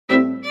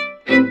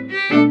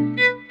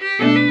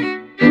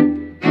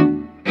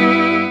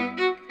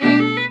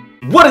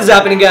What is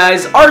happening,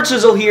 guys?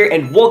 ARCHIEzzle here,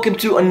 and welcome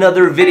to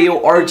another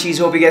video. Archies,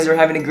 hope you guys are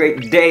having a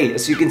great day.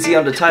 As you can see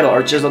on the title,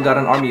 ARCHIEzzle got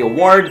an Army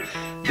award.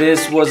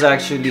 This was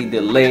actually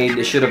delayed.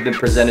 It should have been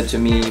presented to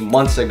me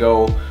months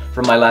ago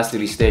from my last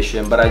duty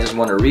station, but I just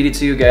want to read it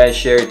to you guys,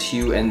 share it to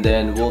you, and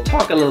then we'll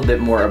talk a little bit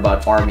more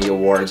about Army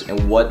awards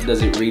and what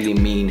does it really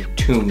mean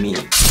to me.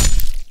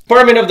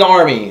 Department of the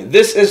Army.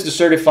 This is to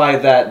certify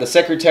that the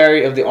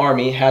Secretary of the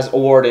Army has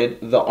awarded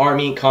the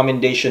Army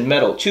Commendation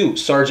Medal to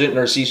Sergeant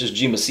Narcissus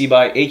G.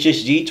 Masibay,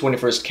 HSG,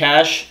 21st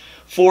Cash,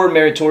 for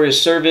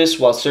meritorious service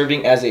while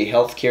serving as a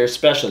healthcare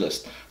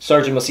specialist.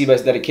 Sergeant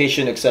Masibay's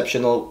dedication,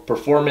 exceptional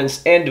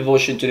performance, and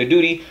devotion to the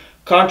duty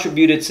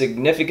contributed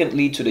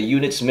significantly to the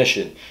unit's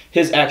mission.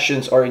 His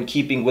actions are in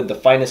keeping with the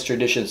finest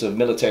traditions of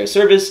military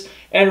service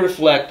and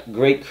reflect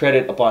great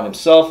credit upon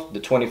himself,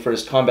 the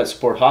 21st Combat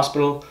Support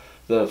Hospital,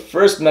 the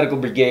 1st Medical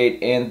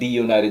Brigade, and the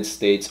United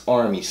States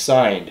Army.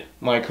 Signed,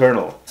 my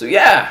Colonel. So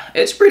yeah,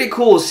 it's pretty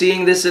cool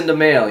seeing this in the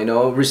mail, you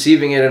know,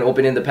 receiving it and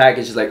opening the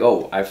package. Is like,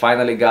 oh, I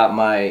finally got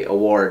my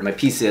award, my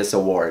PCS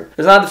award.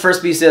 It's not the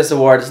first PCS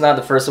award, it's not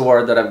the first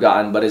award that I've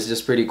gotten, but it's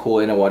just pretty cool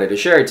and I wanted to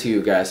share it to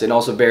you guys. And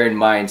also bear in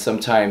mind,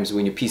 sometimes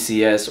when you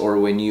PCS or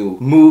when you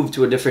move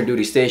to a different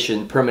duty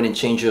station, permanent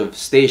change of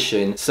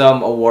station,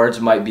 some awards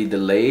might be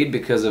delayed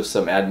because of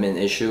some admin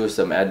issues,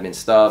 some admin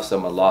stuff,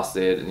 someone lost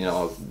it, you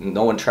know,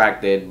 no one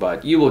tracked it,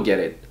 but you will get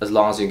it as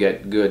long as you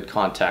get good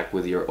contact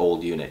with your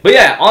old unit. But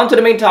yeah, on to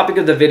the main topic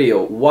of the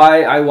video,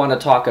 why I want to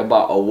talk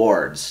about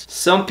awards.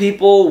 Some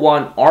people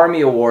want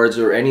Army awards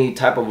or any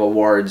type of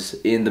awards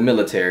in the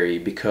military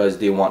because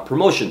they want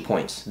promotion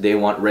points, they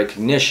want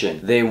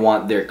recognition, they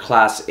want their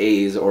class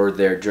A's or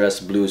their dress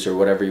blues or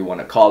whatever you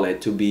want to call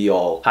it to be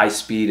all high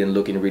speed and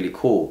looking really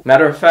cool.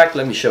 Matter of fact,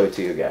 let me show it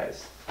to you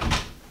guys.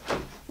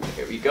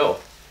 Here we go.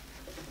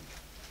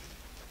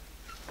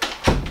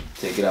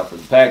 Take it out from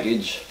the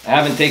package. I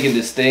haven't taken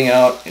this thing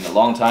out in a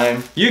long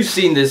time. You've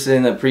seen this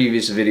in a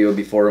previous video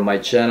before on my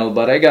channel,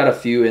 but I got a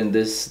few and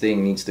this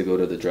thing needs to go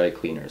to the dry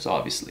cleaners,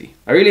 obviously.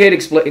 I really hate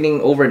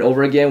explaining over and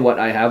over again what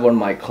I have on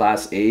my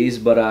class A's,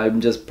 but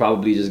I'm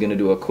probably just gonna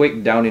do a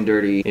quick down and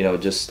dirty, you know,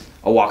 just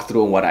a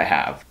walkthrough on what I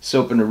have.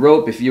 Soap and a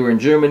rope. If you were in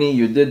Germany,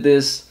 you did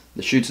this.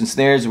 The chutes and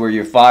snares where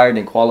you're fired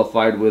and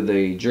qualified with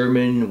a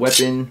German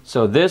weapon.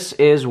 So this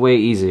is way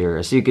easier.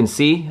 As you can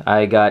see,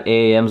 I got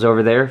AAMs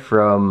over there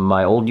from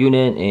my old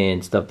unit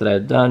and stuff that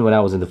I've done when I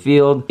was in the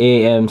field.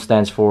 AAM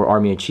stands for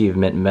Army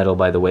Achievement Medal,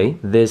 by the way.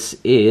 This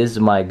is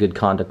my Good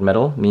Conduct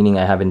Medal, meaning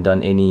I haven't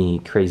done any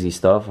crazy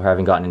stuff or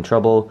haven't gotten in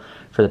trouble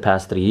for the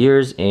past 3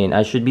 years, and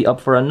I should be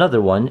up for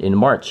another one in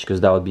March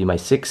because that would be my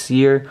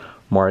 6-year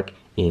mark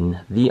in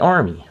the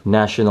Army.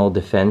 National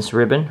Defense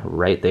Ribbon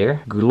right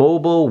there.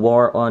 Global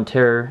War on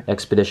Terror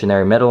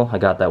Expeditionary Medal. I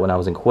got that when I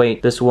was in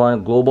Kuwait. This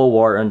one, Global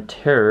War on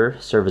Terror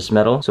Service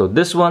Medal. So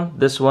this one,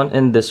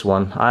 and this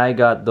one, I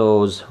got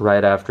those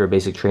right after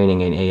basic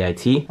training in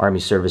AIT. Army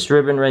Service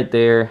Ribbon right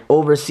there.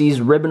 Overseas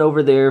Ribbon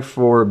over there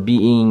for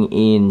being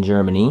in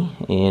Germany.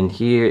 And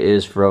here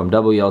is from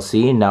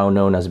WLC, now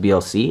known as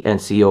BLC,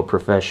 NCO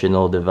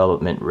Professional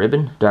Development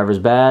Ribbon. Driver's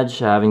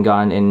Badge. I haven't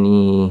gotten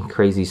any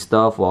crazy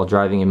stuff while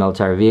driving a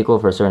military vehicle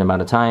for a certain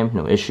amount of time.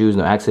 No issues,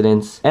 no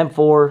accidents.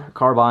 M4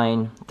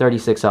 carbine,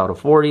 36 out of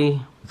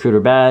 40.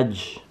 Recruiter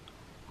badge.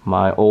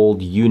 My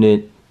old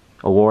unit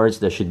awards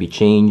that should be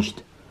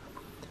changed.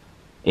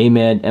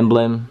 AMED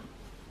emblem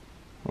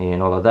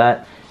and all of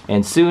that.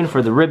 And soon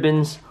for the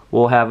ribbons,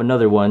 we'll have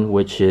another one,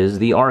 which is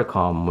the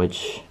ARCOM,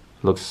 which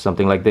looks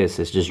something like this.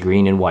 It's just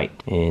green and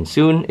white. And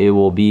soon it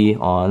will be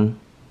on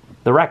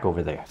the rack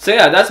over there. So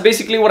yeah, that's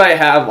basically what I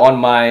have on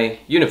my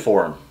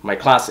uniform, my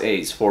class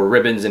A's for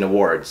ribbons and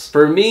awards.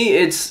 For me,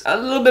 it's a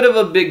little bit of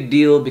a big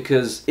deal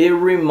because it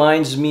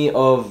reminds me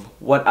of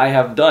what I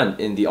have done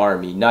in the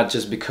Army, not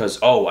just because,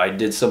 oh, I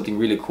did something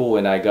really cool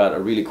and I got a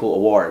really cool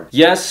award.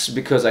 Yes,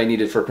 because I need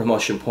it for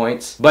promotion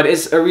points, but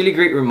it's a really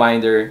great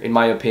reminder, in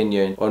my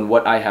opinion, on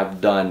what I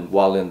have done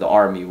while in the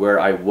Army, where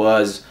I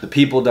was, the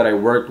people that I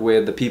worked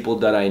with, the people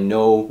that I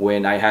know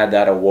when I had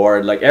that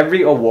award. Like,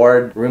 every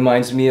award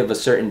reminds me of a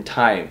certain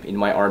time in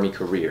my Army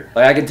career.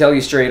 Like, I can tell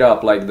you straight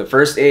up, like the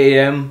first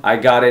AAM, I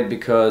got it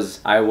because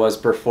I was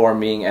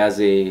performing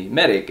as a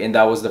medic, and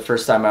that was the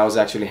first time I was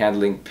actually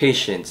handling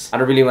patients. I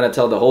don't really want to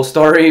tell the whole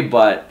story,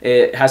 but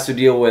it has to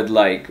deal with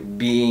like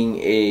being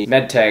a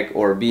med tech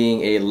or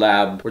being a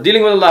lab. We're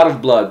dealing with a lot of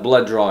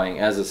blood drawing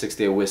as a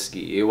 6-day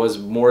whiskey. It was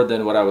more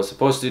than what I was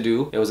supposed to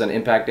do. It was an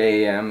impact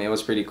AAM. It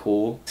was pretty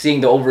cool.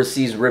 Seeing the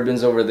overseas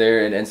ribbons over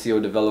there and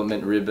NCO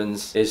development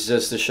ribbons, it's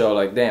just to show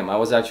like, damn, I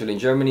was actually in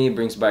Germany. It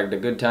brings back the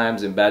good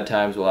times and bad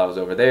times while I was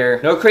over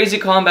there. No crazy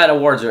combat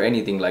awards or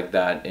anything like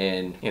that,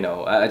 and you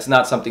know, it's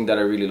not something that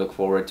I really look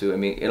forward to. I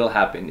mean, it'll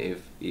happen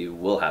if it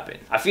will happen.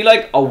 I feel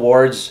like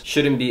awards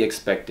shouldn't be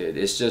expected.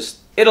 It's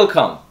just, it'll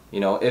come. You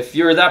know, if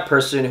you're that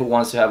person who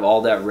wants to have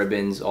all that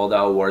ribbons, all the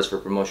awards for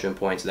promotion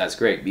points, that's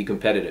great. Be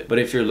competitive. But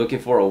if you're looking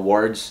for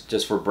awards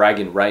just for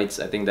bragging rights,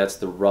 I think that's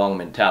the wrong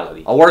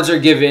mentality. Awards are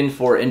given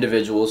for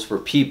individuals, for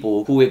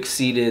people who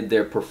exceeded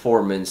their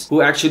performance,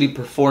 who actually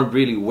performed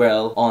really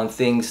well on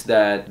things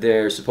that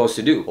they're supposed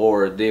to do,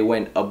 or they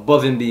went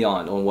above and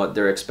beyond on what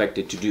they're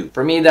expected to do.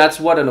 For me, that's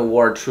what an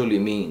award truly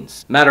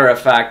means. Matter of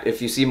fact,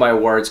 if you see my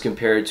awards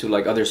compared to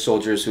like other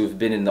soldiers who've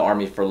been in the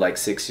army for like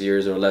 6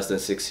 years or less than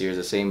 6 years,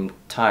 the same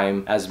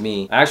time as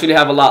me, I actually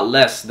have a lot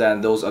less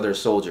than those other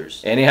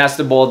soldiers. And it has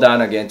to boil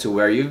down again to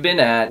where you've been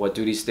at, what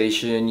duty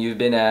station you've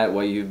been at,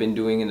 what you've been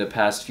doing in the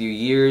past few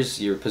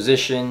years, your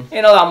position,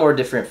 and a lot more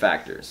different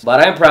factors. But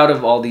I'm proud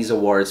of all these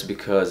awards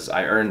because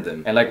I earned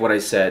them. And like what I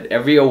said,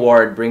 every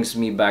award brings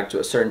me back to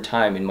a certain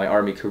time in my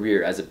army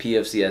career as a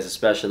PFC, as a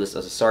specialist,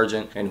 as a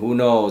sergeant, and who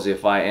knows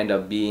if I end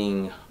up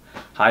being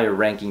higher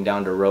ranking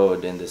down the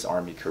road in this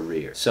army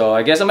career. So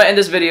I guess I'm gonna end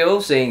this video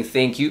saying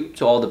thank you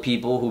to all the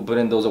people who put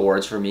in those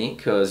awards for me,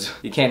 because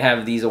you can't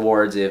have these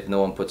awards if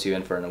no one puts you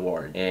in for an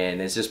award.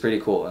 And it's just pretty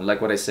cool. And like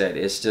what I said,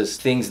 it's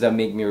just things that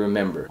make me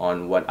remember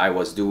on what I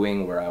was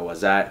doing, where I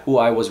was at, who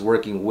I was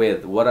working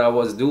with, what I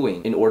was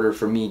doing in order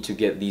for me to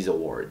get these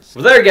awards.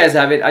 Well, there you guys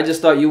have it. I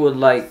just thought you would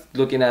like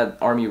looking at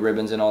army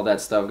ribbons and all that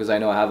stuff, because I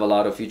know I have a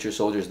lot of future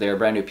soldiers there,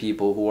 brand new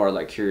people who are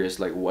like curious,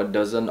 like what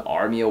does an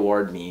army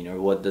award mean,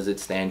 or what does it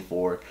stand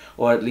for,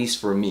 or at least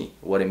for me,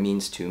 what it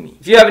means to me.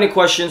 If you have any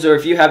questions, or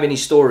if you have any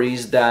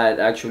stories that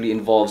actually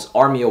involves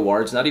army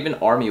awards, not even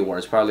army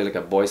awards, probably like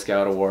a Boy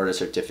Scout award, a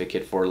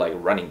certificate for like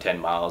running 10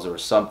 miles or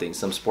something,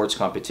 some sports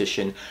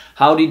competition,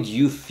 how did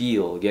you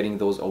feel getting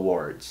those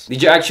awards?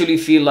 Did you actually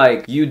feel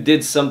like you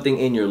did something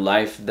in your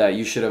life that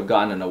you should have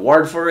gotten an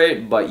award for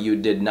it, but you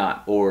did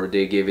not, or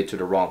they gave it to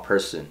the wrong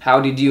person? How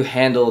did you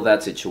handle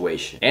that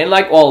situation? And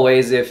like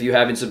always, if you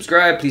haven't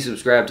subscribed, please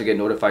subscribe to get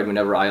notified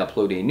whenever I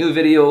upload a new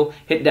video.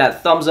 Hit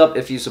that thumbs up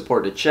if you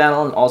support the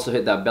channel, and also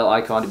hit that bell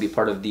icon to be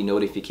part of the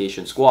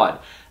notification squad.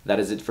 That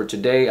is it for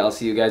today. I'll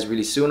see you guys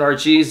really soon,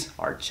 Archies.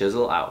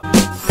 ARCHIEzzle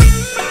out.